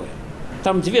Европы.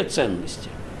 Там две ценности.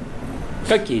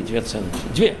 Какие две ценности?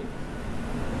 Две.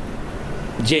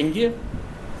 Деньги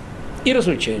и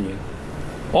развлечения.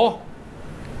 О,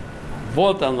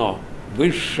 вот оно,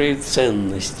 высшие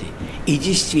ценности. И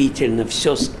действительно,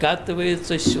 все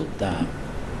скатывается сюда.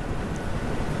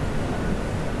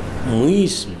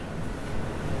 Мысль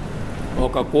о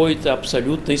какой-то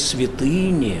абсолютной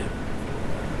святыне,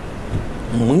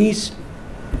 мысль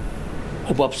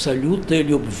об абсолютной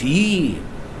любви,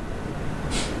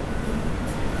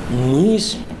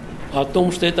 мысль о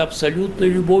том, что эта абсолютная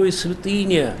любовь и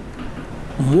святыня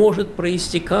может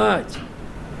проистекать,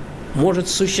 может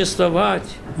существовать,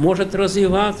 может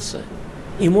развиваться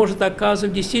и может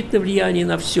оказывать действительно влияние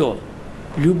на все.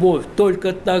 Любовь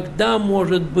только тогда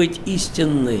может быть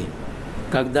истинной,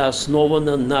 когда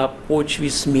основана на почве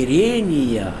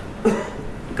смирения,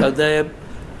 когда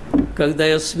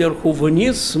я сверху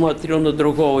вниз смотрю на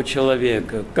другого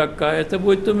человека, какая-то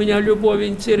будет у меня любовь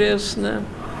интересная.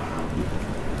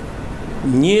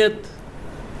 Нет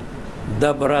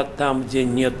добра там, где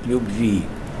нет любви.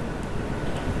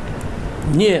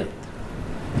 Нет.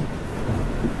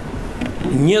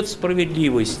 Нет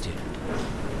справедливости.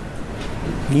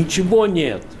 Ничего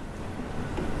нет.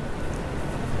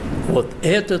 Вот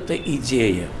это-то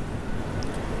идея.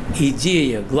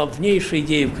 Идея, главнейшая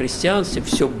идея в христианстве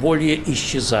все более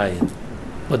исчезает,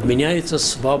 подменяется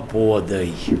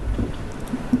свободой.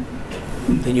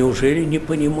 Да неужели не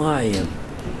понимаем,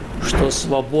 что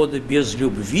свобода без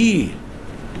любви,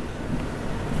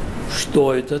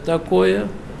 что это такое?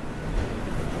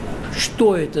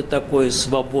 Что это такое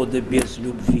свобода без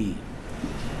любви?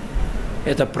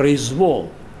 Это произвол,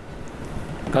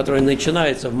 который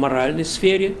начинается в моральной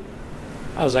сфере,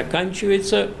 а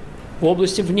заканчивается в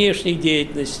области внешней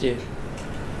деятельности.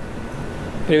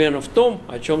 Примерно в том,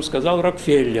 о чем сказал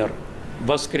Рокфеллер в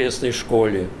воскресной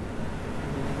школе.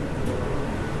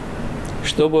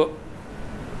 Чтобы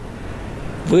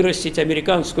вырастить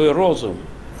американскую розу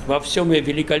во всем ее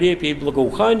великолепии и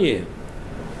благоухании,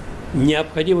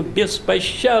 необходимо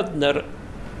беспощадно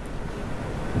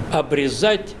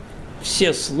обрезать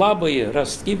все слабые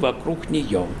ростки вокруг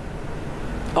нее.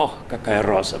 Ох, какая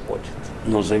роза будет!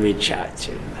 Ну,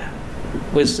 замечательно!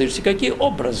 Вы слышите, какие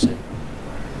образы?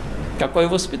 Какое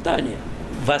воспитание?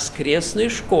 В воскресной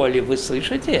школе вы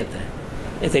слышите это?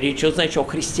 Это речь, значит, о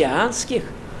христианской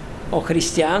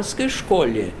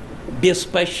школе.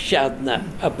 Беспощадно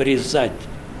обрезать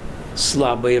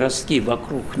слабые ростки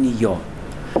вокруг нее.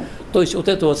 То есть вот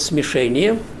это вот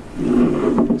смешение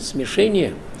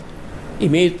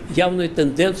имеет явную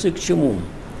тенденцию к чему?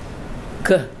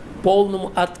 К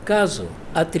полному отказу,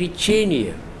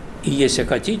 отречению, и, если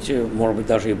хотите, может быть,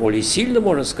 даже и более сильно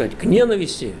можно сказать, к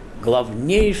ненависти,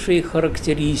 главнейшие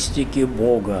характеристики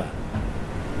Бога.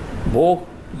 Бог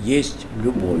есть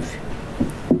любовь.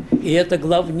 И это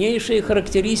главнейшая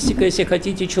характеристика, если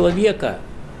хотите, человека.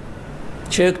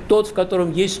 Человек тот, в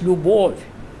котором есть любовь.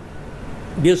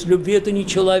 Без любви это не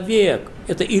человек,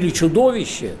 это или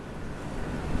чудовище,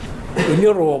 или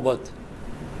робот,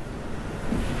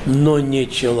 но не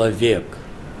человек.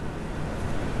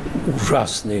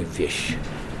 Ужасная вещь.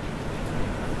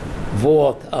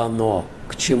 Вот оно,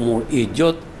 к чему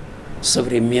идет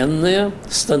современное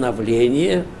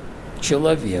становление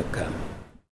человека.